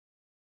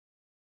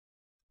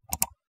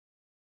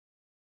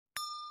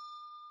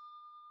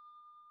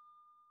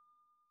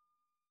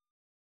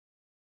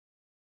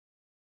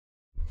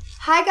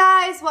Hi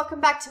guys, welcome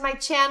back to my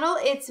channel.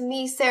 It's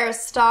me,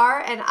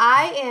 MESARASTARR, and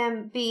I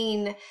am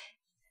being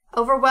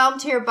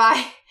overwhelmed here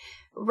by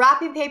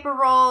wrapping paper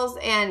rolls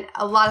and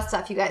a lot of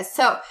stuff, you guys.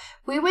 So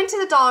we went to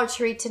the Dollar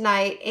Tree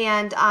tonight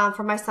and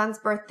for my son's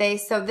birthday.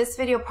 So this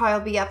video probably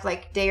will be up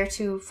like a day or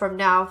two from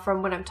now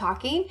from when I'm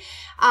talking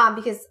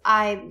because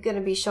I'm going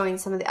to be showing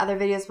some of the other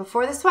videos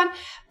before this one.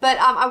 But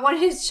I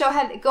wanted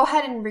to go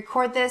ahead and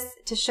record this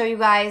to show you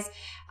guys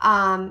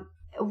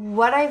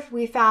what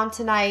we found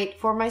tonight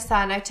for my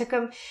son. I took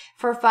him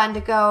for fun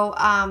to go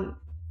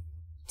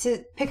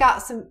to pick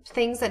out some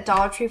things at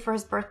Dollar Tree for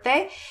his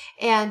birthday,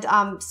 and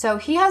so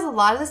he has a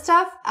lot of the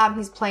stuff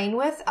he's playing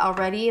with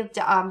already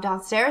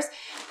downstairs,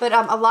 but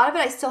a lot of it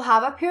I still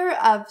have up here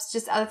of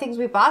just other things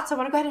we bought. So I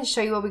want to go ahead and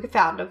show you what we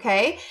found.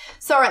 Okay,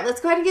 so all right,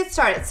 let's go ahead and get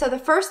started. So the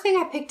first thing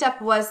I picked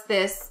up was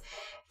this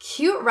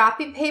cute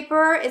wrapping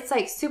paper. It's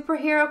like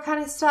superhero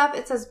kind of stuff.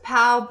 It says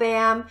pow,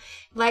 bam,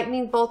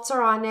 lightning bolts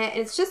are on it.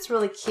 It's just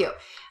really cute.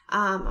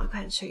 I'll go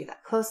ahead and show you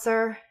that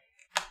closer.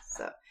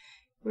 So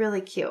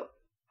really cute.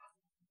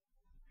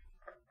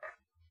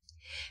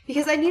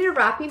 Because I need a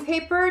wrapping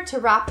paper to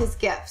wrap his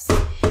gifts.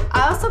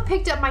 I also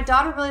picked up, my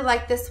daughter really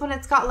liked this one.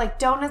 It's got like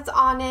donuts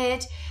on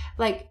it,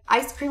 like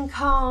ice cream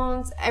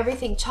cones,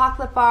 everything,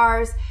 chocolate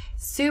bars.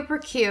 Super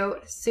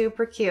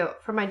cute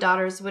for my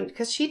daughter's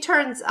because she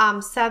turns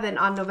 7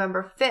 on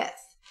November 5th.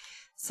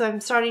 So I'm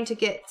starting to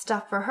get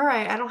stuff for her.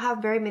 I don't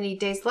have very many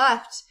days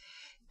left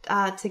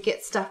to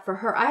get stuff for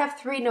her. I have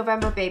 3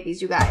 November babies,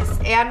 you guys,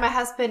 and my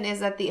husband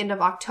is at the end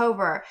of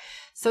October.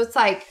 So it's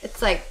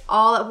like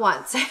all at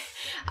once.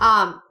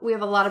 We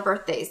have a lot of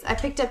birthdays. I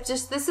picked up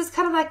this is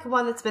kind of like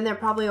one that's been there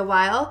probably a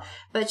while,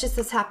 but it just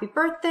says happy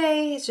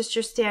birthday. It's just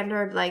your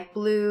standard like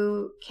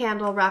blue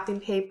candle wrapping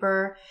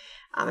paper.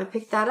 I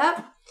picked that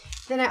up.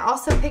 Then I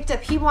also picked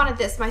up, he wanted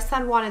this, my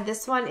son wanted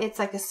this one. It's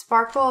like a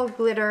sparkle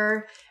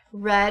glitter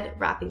red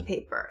wrapping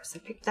paper. So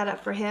I picked that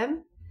up for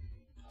him.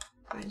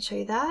 Go ahead and show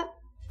you that.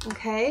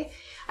 Okay.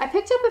 I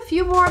picked up a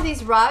few more of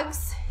these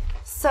rugs.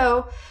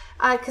 So,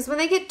 because when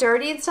they get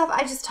dirty and stuff,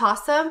 I just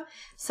toss them.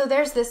 So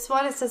there's this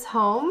one, it says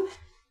home.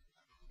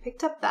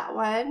 Picked up that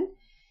one.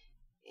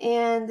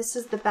 And this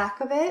is the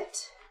back of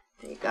it.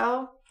 There you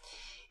go.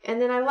 And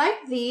then I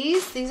like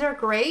these. These are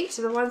great.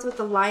 The ones with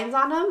the lines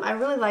on them. I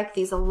really like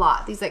these a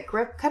lot. These like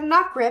grip, kind of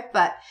not grip,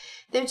 but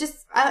they're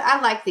just, I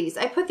like these.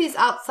 I put these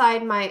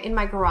outside in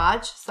my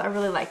garage, so I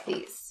really like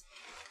these.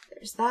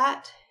 There's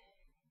that.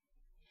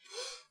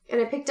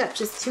 And I picked up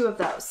just 2 of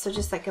those. So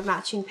just like a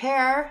matching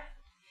pair.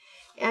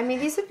 I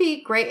mean, these would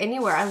be great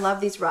anywhere. I love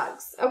these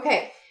rugs.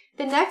 Okay.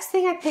 The next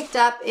thing I picked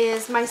up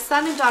is my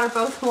son and daughter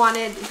both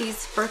wanted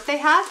these birthday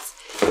hats.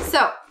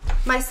 So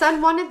my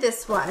son wanted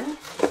this one.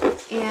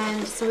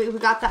 And so we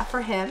got that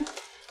for him.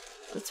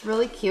 It's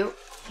really cute.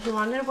 He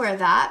wanted to wear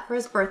that for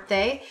his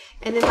birthday.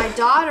 And then my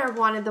daughter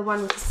wanted the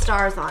one with the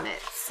stars on it.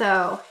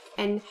 So,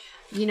 and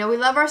you know we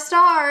love our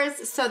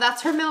stars. So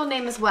that's her middle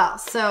name as well.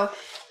 So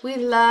we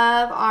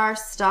love our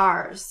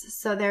stars.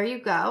 So there you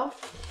go.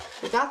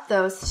 We got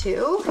those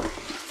 2.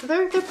 So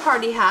they're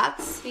party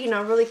hats, you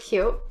know, really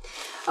cute.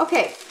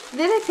 Okay,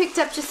 then I picked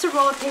up just a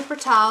roll of paper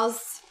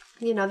towels.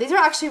 You know, these are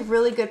actually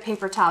really good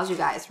paper towels, you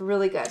guys.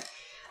 Really good.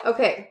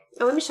 Okay,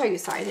 oh, let me show you.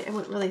 Sorry, it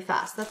went really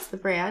fast. That's the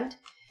brand.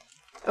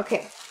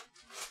 Okay.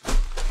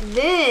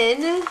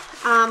 Then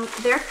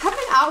they're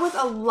coming out with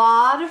a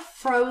lot of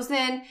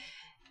frozen,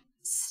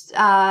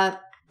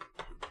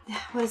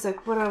 what is it?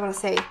 What do I want to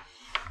say?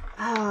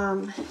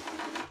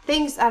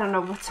 Things, I don't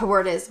know what the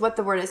word is,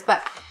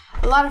 but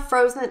a lot of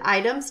frozen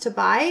items to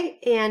buy.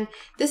 And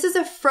this is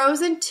a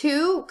Frozen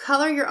 2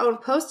 color your own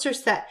poster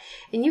set.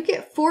 And you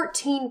get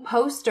 14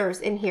 posters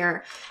in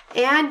here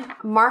and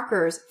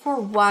markers for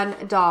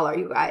 $1,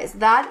 you guys.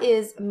 That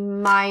is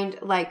mind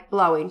like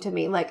blowing to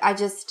me. Like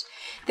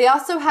they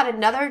also had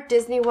another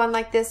Disney one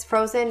like this,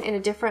 Frozen, in a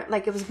different,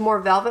 like it was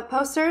more velvet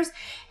posters.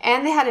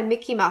 And they had a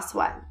Mickey Mouse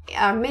one,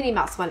 a Minnie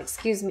Mouse one,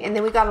 excuse me. And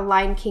then we got a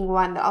Lion King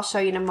one that I'll show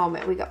you in a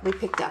moment. We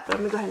picked up. But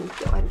I'm gonna go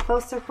ahead and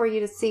closer for you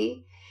to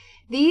see.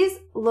 These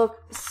look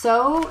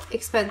so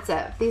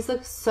expensive. These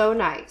look so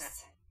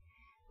nice.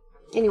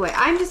 Anyway,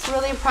 I'm just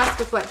really impressed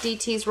with what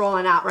DT's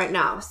rolling out right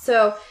now.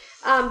 So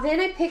then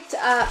I picked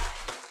up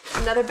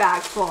another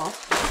bag full.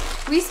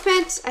 We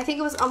spent, I think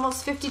it was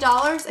almost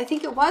 $50. I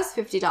think it was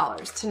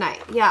 $50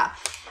 tonight. Yeah.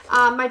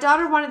 My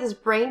daughter wanted this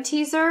brain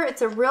teaser.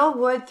 It's a real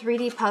wood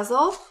 3D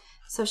puzzle.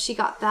 So she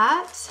got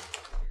that.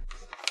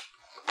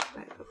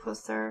 Go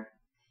closer.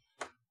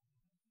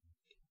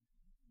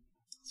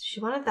 She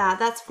wanted that.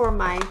 That's for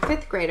my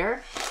 5th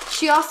grader.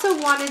 She also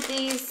wanted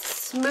these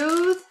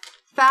smooth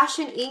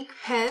fashion ink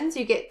pens.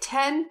 You get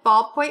 10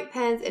 ballpoint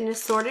pens in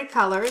assorted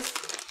colors.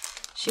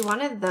 She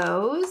wanted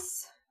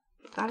those.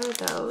 Got her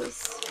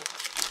those.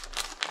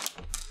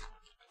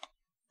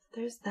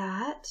 There's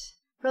that.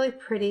 Really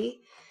pretty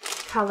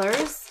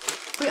colors.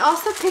 We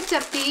also picked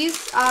up these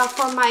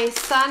for my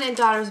son and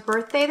daughter's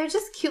birthday. They're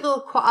just cute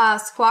little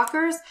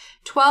squawkers.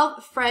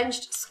 12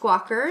 Frenched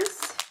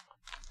squawkers.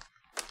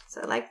 So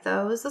I like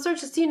those. Those are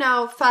just, you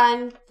know,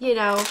 fun, you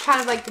know,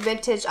 kind of like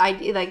vintage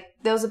idea. Like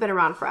those have been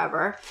around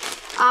forever.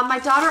 My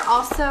daughter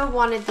also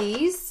wanted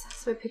these.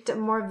 So I picked up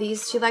more of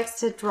these. She likes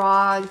to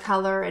draw and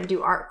color and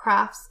do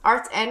arts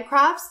and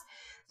crafts.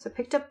 So I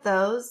picked up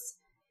those.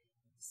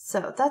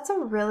 So that's a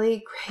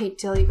really great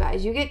deal, you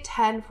guys. You get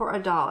 10 for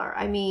 $1.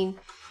 I mean,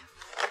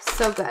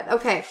 so good.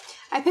 Okay.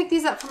 I picked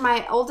these up for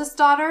my oldest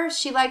daughter.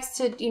 She likes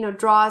to, you know,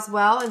 draw as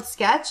well and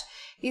sketch.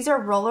 These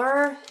are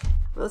roller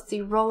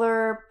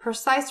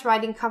precise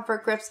writing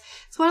comfort grips.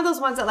 It's one of those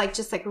ones that like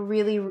just like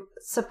really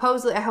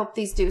supposedly, I hope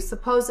these do,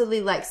 supposedly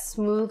like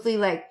smoothly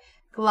like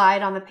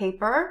glide on the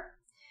paper.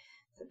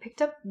 So I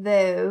picked up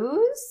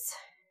those.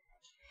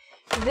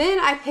 Then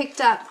I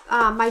picked up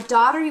my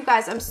daughter, you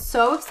guys. I'm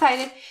so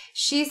excited.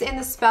 She's in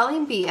the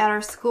spelling bee at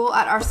our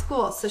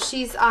school. So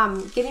she's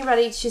getting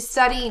ready. She's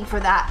studying for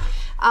that.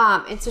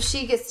 And so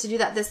she gets to do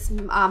that this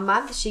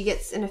month. She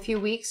gets, in a few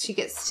weeks, she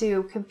gets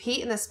to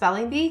compete in the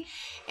spelling bee.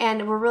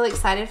 And we're really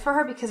excited for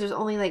her because there's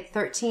only like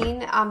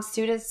 13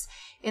 students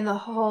in the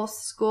whole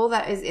school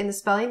that is in the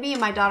spelling bee.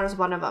 And my daughter's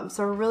one of them.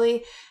 So we're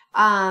really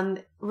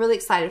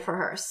excited for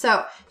her.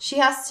 So she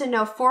has to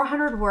know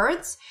 400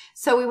 words.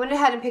 So we went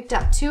ahead and picked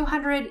up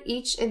 200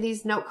 each in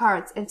these note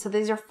cards. And so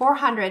these are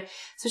 400.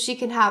 So she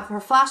can have her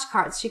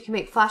flashcards. She can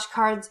make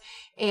flashcards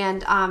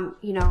and,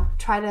 you know,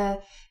 try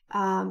to,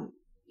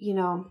 you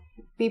know,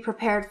 be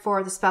prepared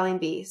for the spelling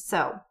bee.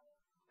 So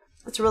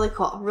it's really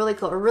cool. Really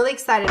cool. We're really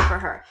excited for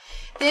her.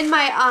 Then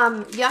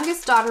my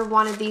youngest daughter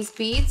wanted these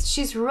beads.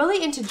 She's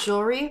really into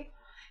jewelry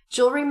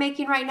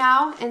making right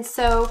now. And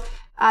so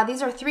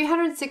these are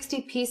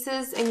 360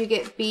 pieces and you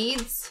get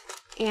beads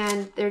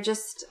and they're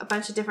just a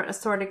bunch of different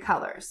assorted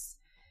colors.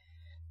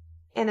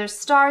 And there's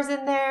stars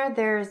in there.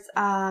 There's,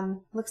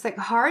 looks like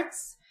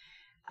hearts,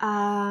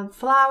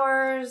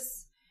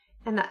 flowers,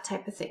 and that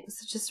type of thing.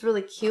 So just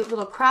really cute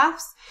little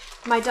crafts.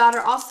 My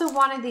daughter also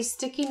wanted these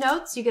sticky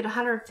notes. You get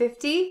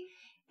 150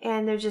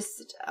 and they're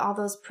just all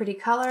those pretty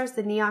colors,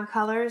 the neon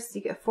colors.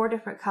 You get 4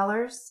 different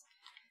colors.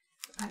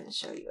 I'm going to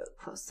show you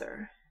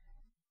closer.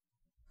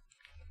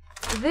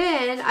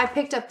 Then I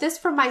picked up this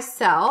for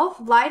myself,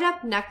 light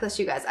up necklace,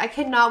 you guys. I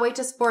cannot wait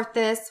to sport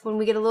this when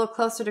we get a little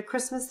closer to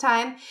Christmas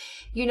time.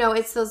 You know,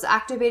 it's those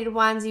activated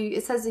ones.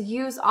 It says a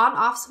use on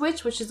off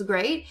switch, which is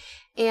great.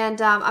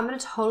 And I'm going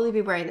to totally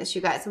be wearing this,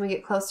 you guys, when we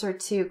get closer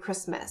to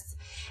Christmas.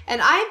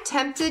 And I'm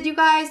tempted, you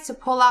guys, to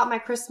pull out my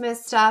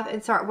Christmas stuff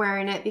and start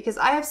wearing it because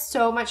I have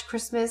so much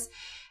Christmas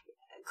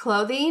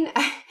clothing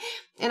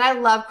and I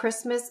love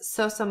Christmas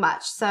so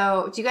much.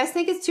 So do you guys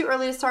think it's too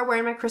early to start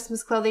wearing my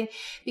Christmas clothing?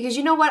 Because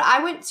you know what?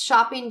 I went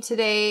shopping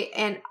today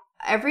and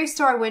every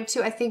store I went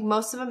to, I think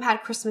most of them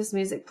had Christmas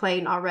music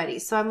playing already.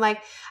 So I'm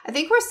like, I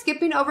think we're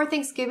skipping over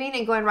Thanksgiving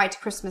and going right to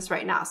Christmas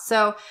right now.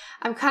 So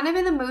I'm kind of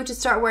in the mood to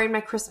start wearing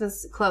my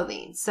Christmas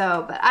clothing.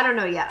 So, but I don't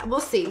know yet. We'll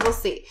see. We'll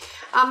see.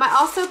 I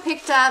also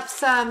picked up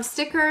some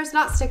stickers,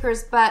 not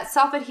stickers, but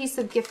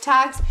self-adhesive gift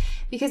tags.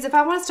 Because if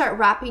I want to start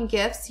wrapping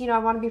gifts, you know, I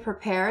want to be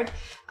prepared.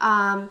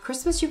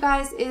 Christmas, you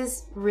guys,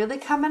 is really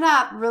coming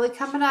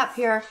up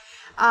here.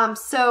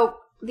 So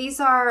these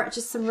are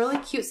just some really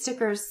cute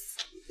stickers.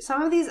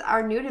 Some of these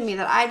are new to me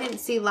that I didn't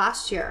see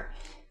last year.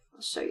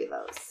 I'll show you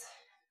those.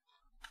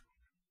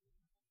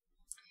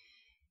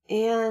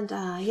 And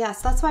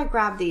yes, that's why I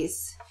grabbed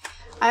these.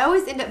 I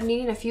always end up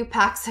needing a few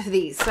packs of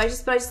these. So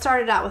I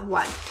started out with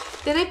one.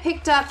 Then I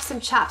picked up some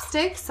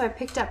chapsticks. So I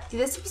picked up,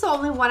 this was the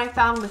only one I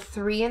found with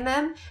 3 in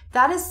them.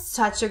 That is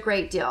such a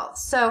great deal.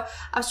 So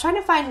I was trying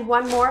to find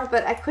one more,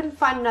 but I couldn't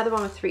find another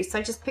one with 3. So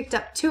I just picked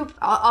up 2.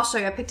 I'll show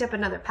you. I picked up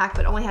another pack,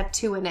 but only had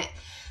 2 in it.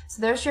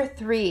 So there's your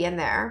 3 in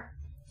there.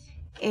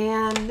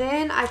 And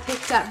then I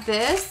picked up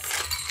this,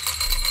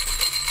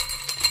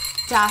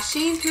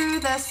 Dashing Through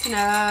the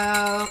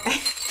Snow.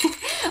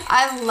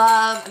 I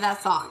love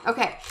that song.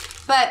 Okay,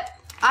 but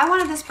I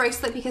wanted this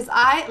bracelet because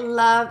I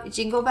love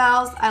Jingle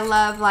Bells. I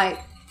love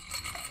like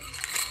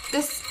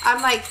this.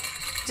 I'm like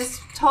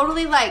just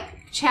totally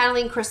like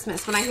channeling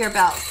Christmas when I hear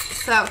bells.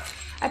 So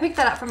I picked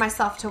that up for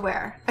myself to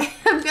wear.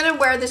 I'm going to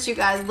wear this, you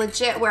guys.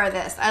 Legit wear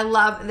this. I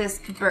love this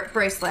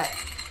bracelet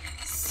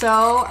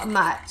so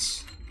much.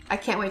 I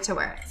can't wait to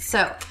wear it.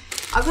 So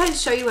I'll go ahead and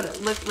show you what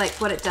it looks like,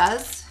 what it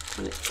does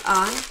when it's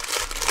on.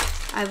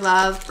 I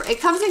love, it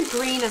comes in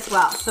green as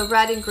well. So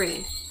red and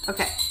green.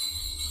 Okay.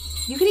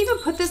 You can even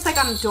put this like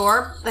on a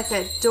door, like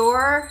a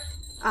door,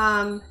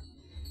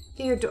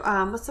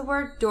 what's the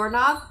word?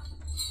 Doorknob.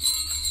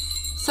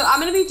 So I'm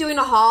going to be doing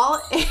a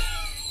haul.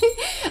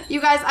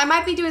 You guys, I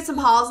might be doing some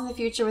hauls in the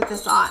future with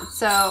this on.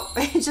 So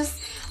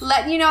just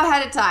letting you know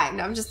ahead of time.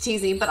 No, I'm just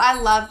teasing, but I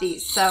love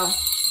these. So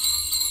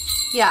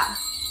yeah.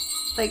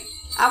 Like,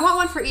 I want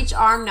one for each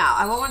arm now.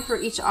 I want one for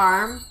each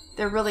arm.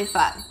 They're really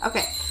fun.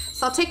 Okay,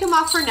 so I'll take them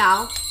off for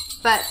now,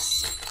 but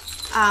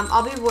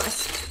I'll be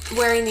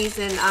wearing these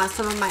in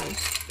some of my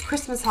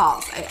Christmas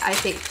hauls, I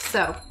think.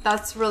 So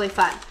that's really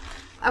fun.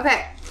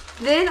 Okay,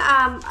 then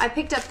I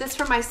picked up this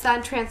for my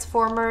son,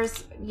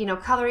 Transformers, you know,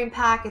 coloring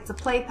pack. It's a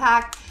play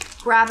pack.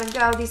 grab and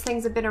go. These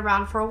things have been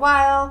around for a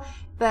while,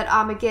 but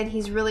again,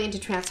 he's really into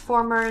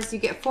Transformers. You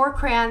get 4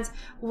 crayons,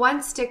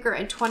 1 sticker,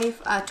 and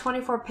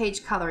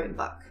 24-page coloring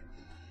book.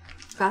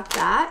 Got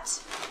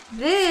that.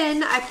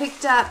 Then I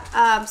picked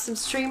up some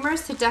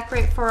streamers to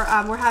decorate for,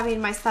 we're having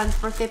my son's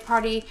birthday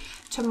party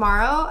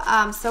tomorrow.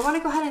 So I want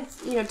to go ahead and,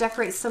 you know,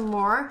 decorate some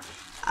more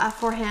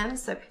for him.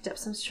 So I picked up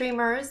some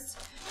streamers.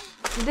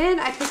 Then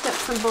I picked up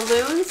some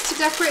balloons to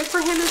decorate for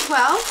him as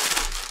well.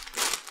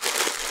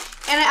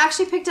 And I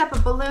actually picked up a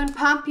balloon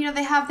pump, you know,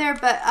 they have there,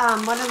 but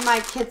one of my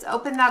kids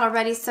opened that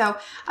already, so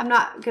I'm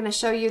not going to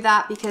show you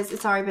that because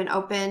it's already been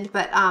opened.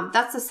 But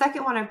that's the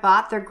second one I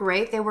bought. They're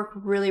great. They work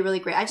really, really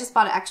great. I just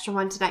bought an extra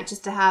one tonight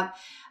just to have,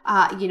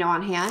 you know,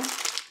 on hand.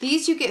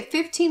 These, you get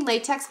 15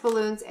 latex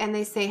balloons, and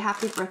they say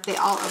happy birthday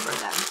all over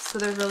them. So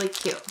they're really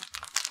cute.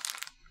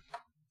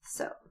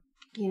 So,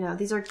 you know,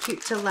 these are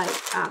cute to, like,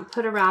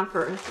 put around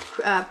for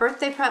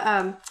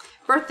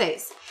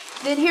birthdays.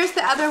 Then here's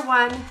the other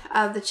one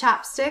of the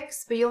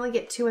chapsticks, but you only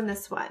get 2 in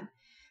this one.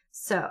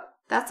 So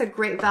that's a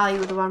great value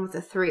with the one with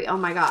the 3. Oh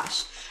my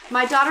gosh.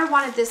 My daughter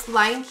wanted this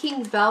Lion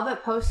King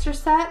velvet poster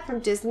set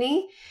from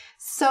Disney.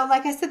 So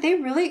like I said,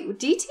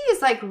 DT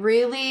is like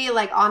really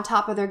like on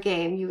top of their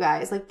game, you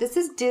guys. Like this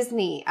is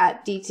Disney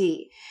at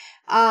DT.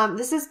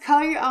 This is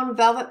color your own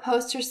velvet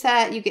poster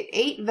set. You get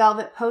 8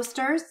 velvet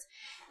posters,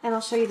 and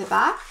I'll show you the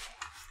back.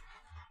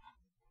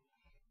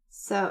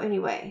 So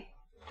anyway,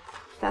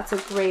 that's a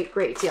great,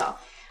 great deal.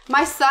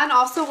 My son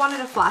also wanted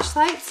a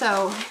flashlight,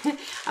 so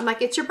I'm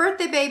like, it's your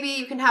birthday, baby.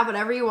 You can have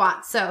whatever you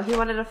want. So he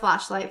wanted a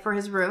flashlight for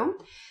his room,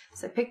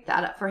 so I picked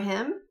that up for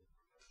him.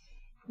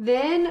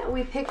 Then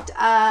I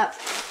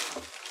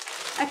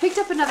picked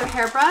up another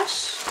hairbrush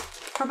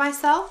for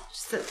myself,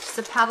 just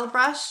a paddle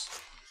brush.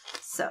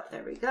 So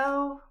there we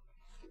go,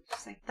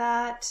 just like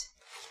that.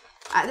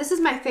 This is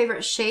my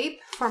favorite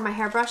shape for my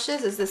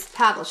hairbrushes, is this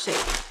paddle shape.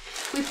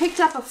 We picked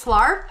up a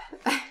flarp.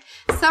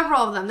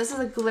 Several of them. This is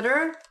a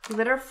glitter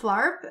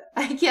flarp.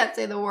 I can't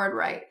say the word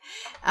right.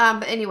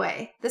 But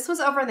anyway, this was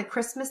over in the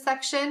Christmas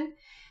section.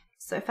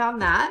 So I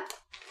found that.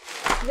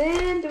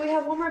 Then, do we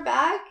have one more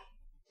bag?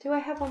 Do I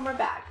have one more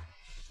bag?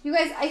 You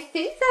guys, I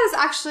think that is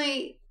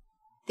actually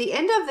the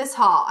end of this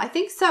haul. I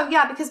think so,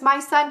 yeah, because my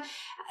son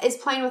is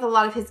playing with a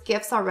lot of his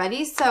gifts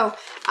already. So,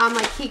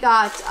 like he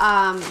got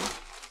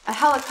a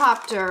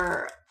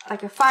helicopter,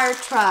 like a fire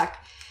truck,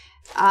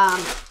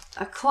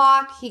 a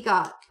clock. He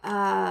got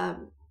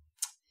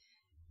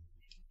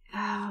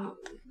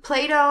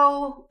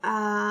Play-Doh.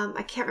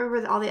 I can't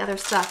remember all the other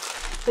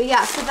stuff. But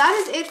yeah, so that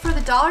is it for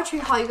the Dollar Tree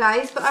haul, you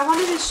guys. But I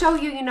wanted to show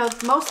you, you know,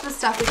 most of the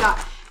stuff we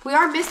got. We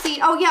are missing,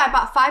 oh yeah, I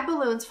bought 5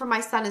 balloons for my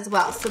son as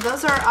well. So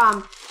those are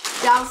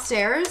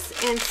downstairs.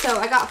 And so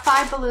I got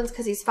 5 balloons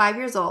because he's 5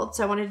 years old.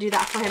 So I wanted to do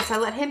that for him. So I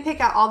let him pick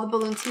out all the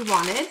balloons he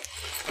wanted.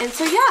 And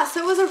so yeah,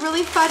 so it was a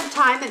really fun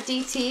time at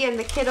DT. And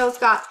the kiddos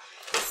got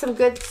some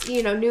good,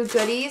 you know, new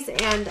goodies.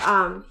 And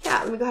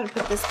yeah, let me go ahead and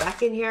put this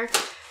back in here.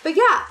 But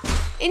yeah.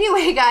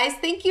 Anyway, guys,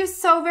 thank you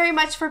so very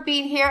much for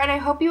being here, and I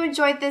hope you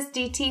enjoyed this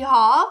DT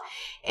haul.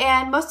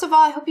 And most of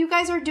all, I hope you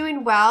guys are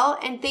doing well,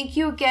 and thank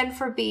you again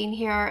for being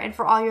here and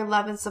for all your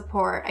love and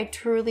support. I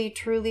truly,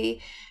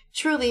 truly,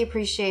 truly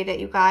appreciate it,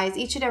 you guys,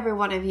 each and every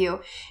one of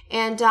you.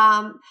 And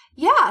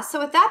yeah, so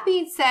with that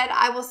being said,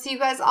 I will see you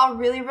guys all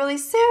really, really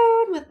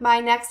soon with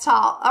my next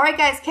haul. All right,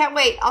 guys, can't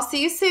wait. I'll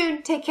see you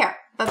soon. Take care.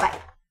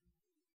 Bye-bye.